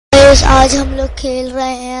Guys आज हम लोग खेल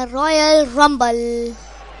रहे हैं रॉयल रंबल,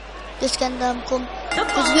 जिसके अंदर हमको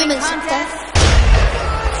कुछ भी मिल सकता है।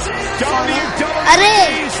 अरे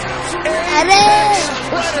अरे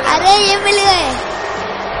अरे ये मिल गए,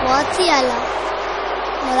 बहुत ही आला।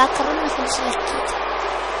 मेरा करम में सिलेक्ट किया था।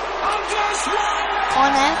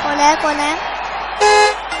 कौन है कौन है कौन है?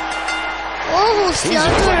 ओह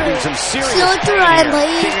स्लोटर है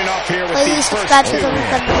भाई सब्सक्राइब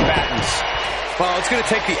करना। Well, it's going to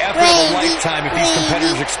take the effort of a lifetime if these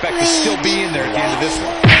competitors expect to still be in there at the end of this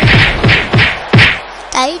one.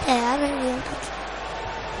 Tight है यार ये।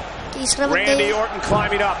 तीसरा बंदा। Randy Orton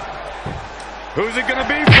climbing up. Who's it going to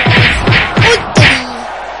be, fellas?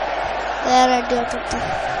 There Randy Orton.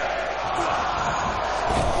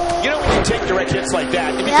 You know when you take direct hits like that,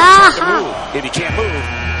 it becomes hard to move. If you can't move,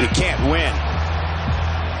 you can't win.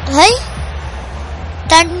 Hey?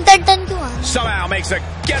 Dun क्यों? Somehow makes a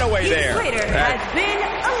getaway there. Each fighter has been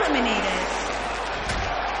eliminated.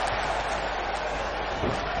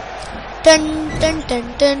 Dun.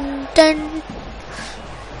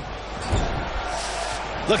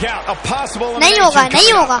 Look out, a possible elimination.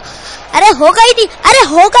 नहीं होगा। अरे होगा ही नहीं, अरे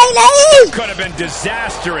होगा ही नहीं। Could have been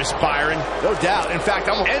disastrous, Byron. No doubt. In fact,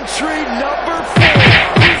 I'm entry number 4.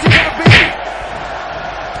 Who's it gonna be?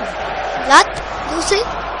 लात, दूसरी,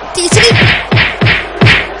 तीसरी।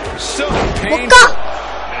 So मुक्का।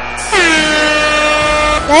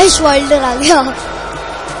 रैश वाइल्डर आ गया,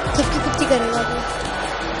 सबकी कुत्ती करेगा वो।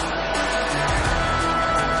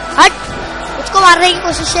 हट, उसको मारने की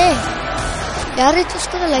कोशिश है यार, ये तो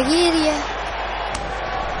उसको तो लगी ही रही है।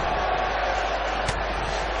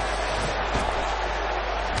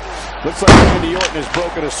 Looks like Randy Orton has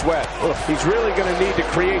broken a sweat. He's really going to need to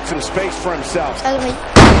create some space for himself. चल भाई।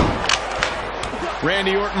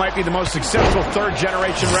 Randy Orton might be the most successful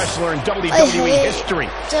third-generation wrestler in WWE history.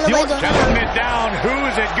 चलो भाई दोनों। Counting it down, who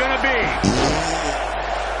is it going to be?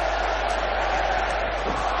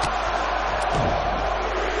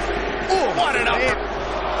 Oh, what an upper!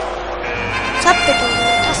 सब तो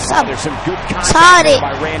सब। There's some good सारे। contact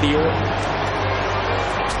by Randy Orton.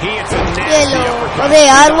 He hits a nasty ये लो, uppercut. अबे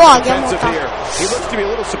यार वो आ गया मोटा। He looks to be a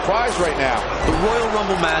little surprised right now. The Royal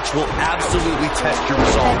Rumble match will absolutely test your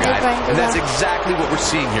resolve, guys. And that's exactly what we're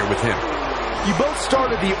seeing here with him. You both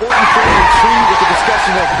started the Orton family tree with the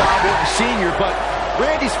discussion of Bob Orton Sr., but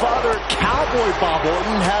Randy's father, Cowboy Bob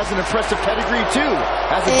Orton, has an impressive pedigree too,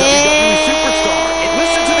 as a WWE superstar. And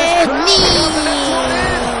listen to this crowd.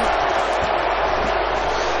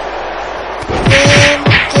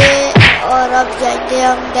 और अब जाएंगे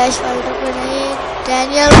हम dash Wilder पे, नहीं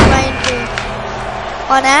Daniel Bryan पे।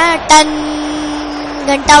 कौन है? Ton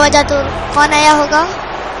घंटा बजा तो कौन आया होगा?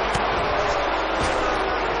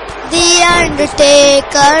 दी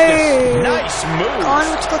अंडरटेकर। कौन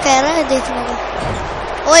मुझको कह रहा है देखने को?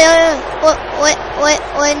 ओए ओए ओए ओए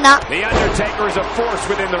ओए ना। The Undertaker is a force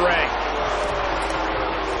within the ring.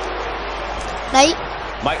 नहीं।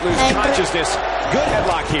 Might lose consciousness. Good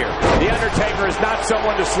headlock here. The Undertaker is not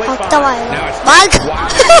someone to sleep on. Now it's Wild's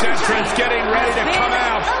entrance getting ready to come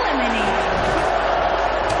out.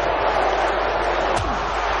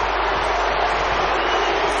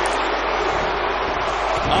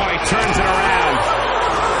 Oh, he turns it around.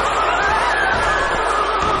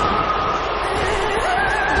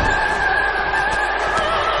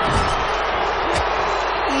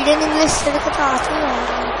 Eden English से तो काफी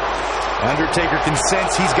है। Undertaker can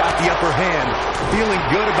sense he's got the upper hand, feeling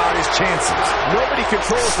good about his chances. Nobody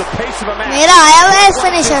controls the pace of a match. मेरा आया हुआ है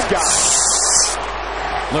finisher.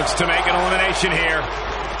 Looks to make an elimination here.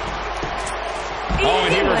 Oh,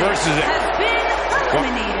 and he reverses it.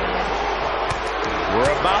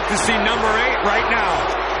 We're about to see number 8 right now.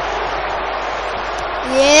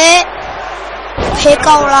 ये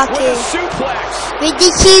फेंका उड़ा के suplex. with the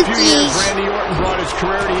cheeky. Randy Orton brought his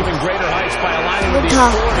career to even greater heights by aligning with the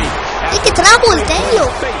authority. ये कितना बोलते हैं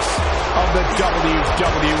लोग? Of the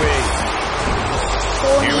WWE.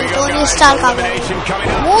 Tony star का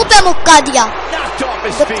मुंह पे मुक्का दिया।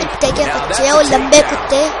 कुत्ते के बच्चे, वो लंबे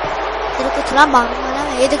कुत्ते, तेरे को थोड़ा मारूंगा ना।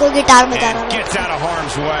 ये देखो गिटार में जा रहा है। Gets out of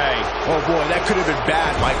harm's way. Oh boy, that could have been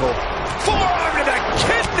bad, Michael. Forearm to the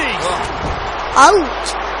kidneys. Ouch.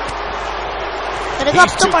 तेरे को अब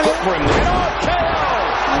तो पड़े।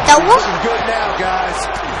 टाउ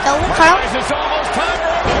खड़ा।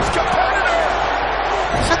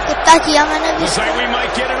 सब कुत्ता किया मैंने भी। Looks like we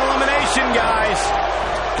might get an elimination, guys.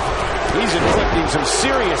 He's inflicting some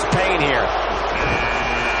serious pain here.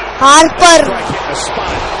 Harper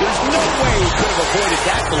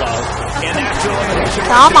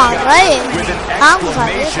क्या मार रहा है हाँ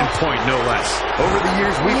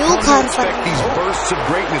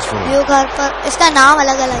न्यू हार्पर इसका नाम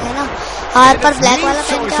अलग अलग है ना हार्पर ब्लैक वाला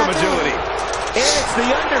पेन क्या होता है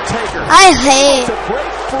हाय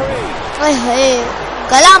हाय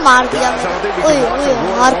गला मार दिया ओए ओए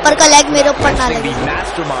हार्पर का लेग मेरे ऊपर ना लगे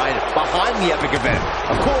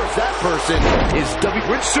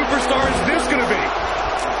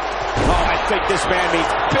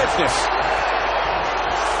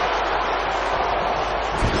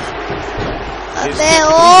अबे ओ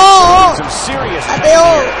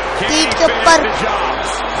पीठ के ऊपर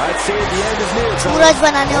सूरज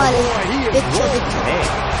बनाने वाले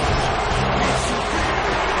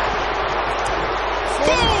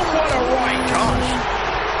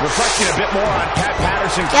Reflecting a bit more on Pat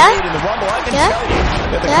Patterson's career in the Rumble, I can tell you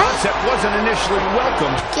that the concept wasn't initially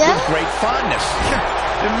welcomed with great fondness.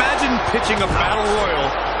 Imagine pitching a battle royal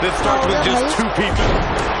that starts with just two people.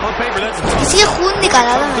 On paper, that's a tough. You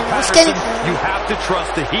have to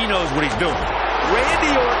trust that he knows what he's doing. Randy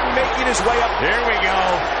Orton making his way up. Here we go.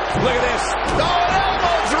 Look at this. Oh, an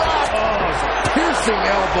elbow drop. Oh, piercing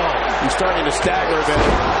elbow. He's starting to stagger a bit.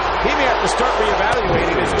 He may have to start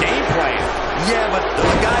reevaluating his game plan. Yeah, but the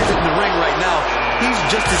guy's in the ring right now. He's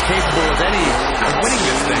just as capable as any of winning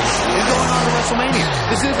this thing. He's going on to WrestleMania.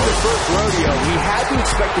 This isn't his first rodeo. We had to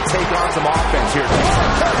expect to take on some offense here.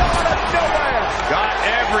 Got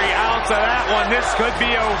every ounce of that one. This could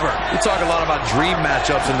be over. We talk a lot about dream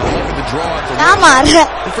matchups and the luck of the draw at the Rumble.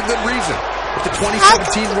 And for good reason. At the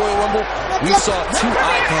 2017 Royal Rumble, we saw two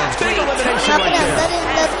icons. Big elimination right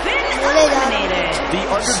there.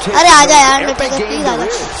 अरे आजा यार Undertaker please आजा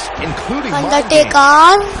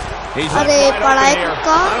Undertaker अरे पढ़ाई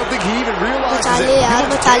का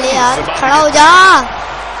बचा ले यार खड़ा हो जा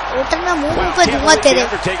ओटन में मुंह पे दूंगा तेरे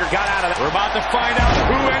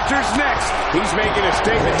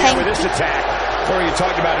Corey, you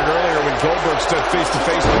talked about it earlier when Goldberg stood face to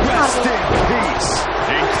face with Rest in Peace.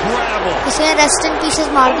 Incredible. इसने रेस्ट इन पीसेस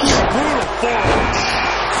मार दिया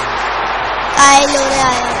काय लो रे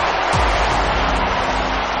आया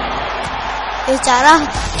बेचारा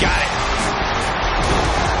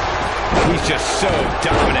He's just so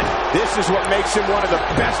dominant. This is what makes him one of the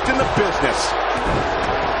best in the business.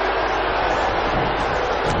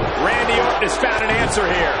 Randy Orton has found an answer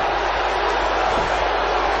here.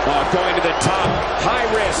 Going to the top, high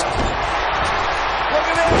risk. Look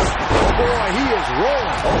at this. Oh boy, he is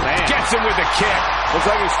rolling. Oh man. Gets him with a kick. Looks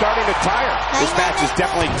like he's starting to tire. This match is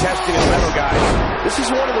definitely testing his mettle, guys. This is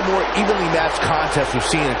one of the more evenly matched contests we've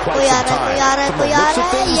seen in quite some time. From the looks of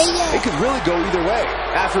things, it could really go either way.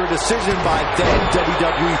 After a decision by then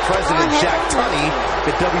WWE President Jack Tunney,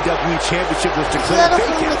 the WWE Championship was declared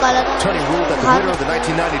vacant. Tunney ruled that the winner of the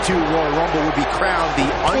 1992 Royal Rumble would be crowned the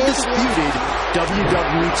undisputed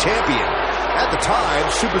WWE Champion. At the time,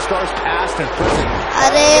 superstars past and present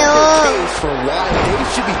made their case for why they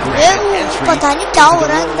should be granted entry to the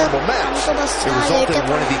Royal Rumble match. It resulted in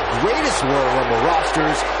one of the greatest Royal Rumble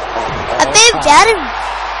rosters of all time.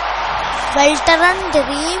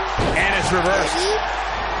 And it's reversed.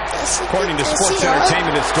 According to sports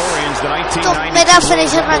entertainment historians, the 1992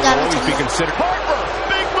 will always be considered. Harper,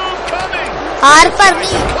 big move coming. Harper,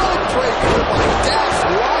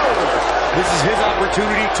 this is his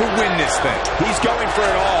opportunity to win this thing. He's going for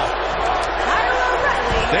it all.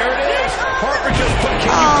 There it is. Harper just put.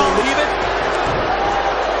 Can you believe it?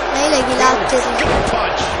 Good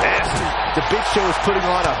punch. Nasty. The Big Show is putting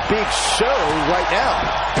on a big show right now.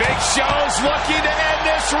 Big Show's looking to end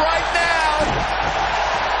this right now.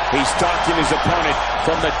 He's stalking his opponent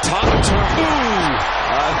from the top turn.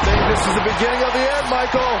 I think this is the beginning of the end,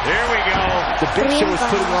 Michael. Here we go. The Big Show is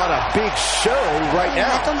putting on a big show right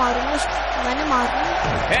now.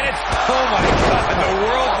 And it's, oh my God, the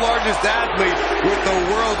world's largest athlete with the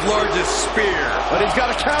world's largest spear. But he's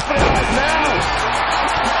got to capitalize now.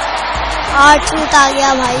 R-Truth आ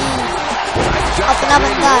गया भाई अपना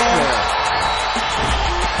बंदा आया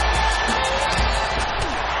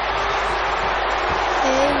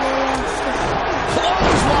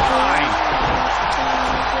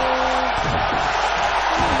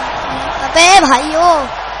अबे भाई ओ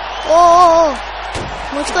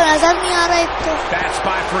मुझको नजर नहीं आ रहा एक तो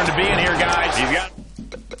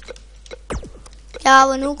क्या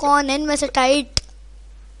बनूं कौन है इनमें से टाइट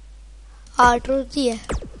R-Truth ही है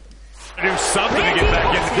Do something to get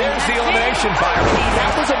back in. There's the elimination fire.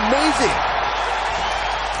 That was amazing.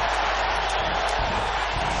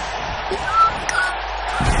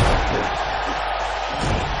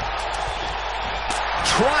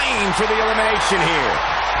 Trying for the elimination here.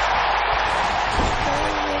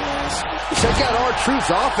 Check out R-Truth's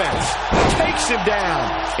offense. Takes him down.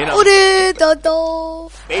 Ure Toto.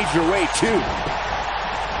 Major way too.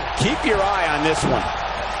 Keep your eye on this one.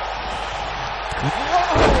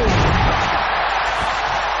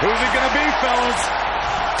 Who's it going to be, fellas?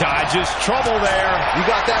 Dodges trouble there. You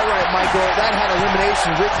got that right, Michael. That had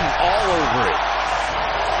elimination written all over it.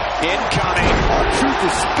 Incoming. R-Truth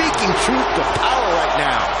is speaking truth to power right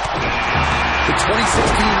now. The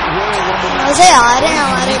 2016 Royal Rumble match. मजे आ रहे हैं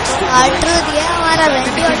हमारे तो R-Truth दिया हमारा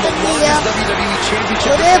Randy Orton दिया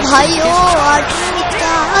अरे भाइयों R-Truth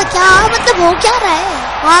क्या मतलब हो क्या रहा है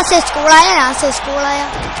वहाँ से स्कोर आया यहाँ से स्कोर आया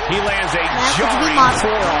मैं कुछ भी मार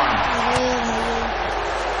सकता हूँ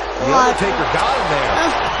The Undertaker got him there.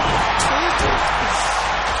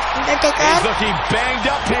 Undertaker looking banged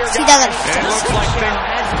up here, सीधा कर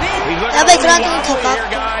अब इतना तो थका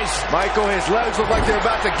Michael, his legs look like they're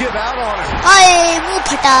about to give out on him. आए मुंह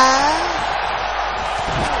फटा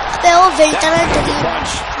अबे वो वेल्टर है ड्रीम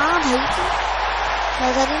हाँ भाई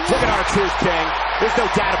नजर ही Look at R-Truth, King. There's no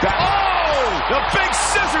doubt about it. Oh, the big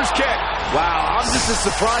scissors kick. Wow, I'm just as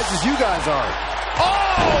surprised as you guys are.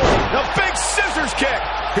 Oh, the big scissors kick.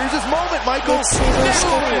 Here's his moment, Michael.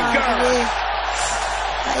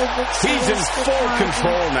 He's in full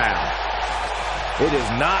control now. It is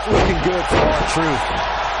not looking good for R-Truth.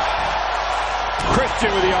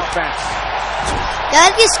 Christian with the offense.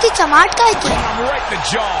 यार इसकी चमाट का है क्या? Right in the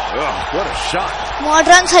jaw. What a shot.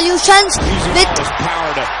 Modern solutions with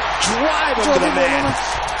power to drive him to the man.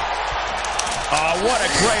 Oh, what a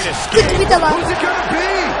great escape. कुछ भी दबा. Who's it gonna be?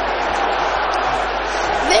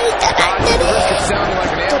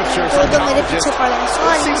 तो मेरे पीछे पड़े हैं.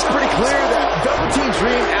 Seems pretty clear that Velveteen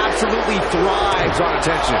Dream absolutely thrives on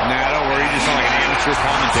attention. Nah, don't worry, you just sound like an amateur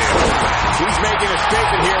commentator. He's making a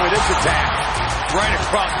statement here with this attack. Right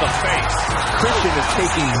across the face. Christian is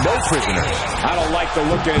taking no prisoners. I don't like the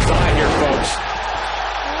look in his eye here, folks.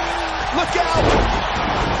 Look out!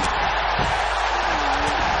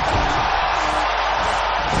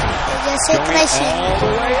 जैसे Krishna All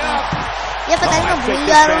the way up. ये पता नहीं मैं भूल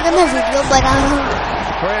जा रहा हूँ कि मैं वीडियो बना रहा हूँ.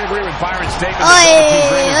 agree with Byron's statement. ओए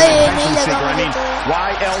नहीं लगा मुझे तो.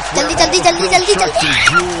 जल्दी.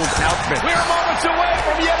 We're moments away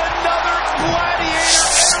from yet another gladiator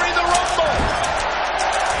entering the Rumble.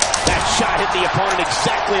 That shot hit the opponent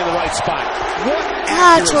exactly in the right spot.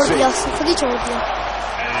 हाँ छोड़ दिया खुद ही छोड़ दिया.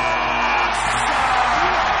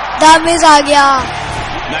 डैमेज आ गया.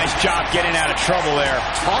 Nice job getting out of trouble there.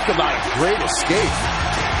 Talk about a great escape.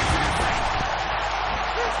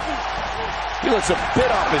 He looks a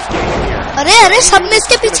bit off his game here. अरे सब में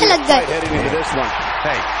इसके पीछे लग गए. Heading into this one.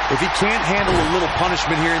 Hey, if he can't handle a little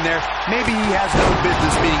punishment here and there, maybe he has no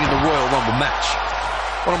business being in the Royal Rumble match.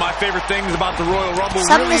 One of my favorite things about the Royal Rumble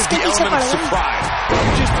really is the element of surprise.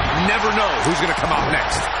 You just never know who's going to come out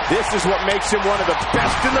next. This is what makes him one of the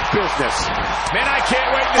best in the business. Man, I can't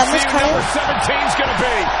wait to see who number 17 is going to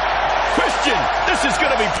be. Christian, this is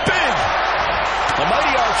going to be big. The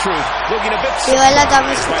mighty R-Truth looking a bit ये वाला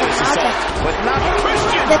damage खतरनाक है. but not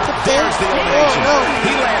Christian. अबे कुत्ते. There's the elimination.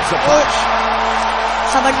 He lands a punch.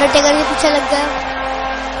 सब Undertaker के पीछे लग गए.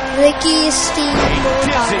 Ricky Steve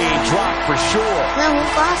Dizzy drop for sure. मैं हूँ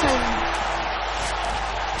कहाँ से?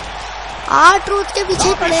 R-Truth के पीछे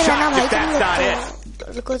ही पड़े रहना भाई तुम लोग तो.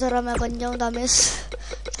 रुको जरा मैं बन जाऊँ दामेश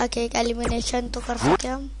ताकि एक एलिमिनेशन तो कर सके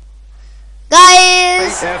हम.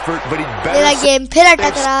 गाइस मेरा गेम फिर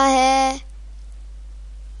अटक रहा है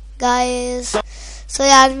गाइस. सो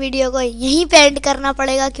यार वीडियो को यहीं पे एंड करना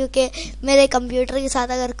पड़ेगा क्योंकि मेरे कंप्यूटर के साथ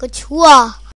अगर कुछ हुआ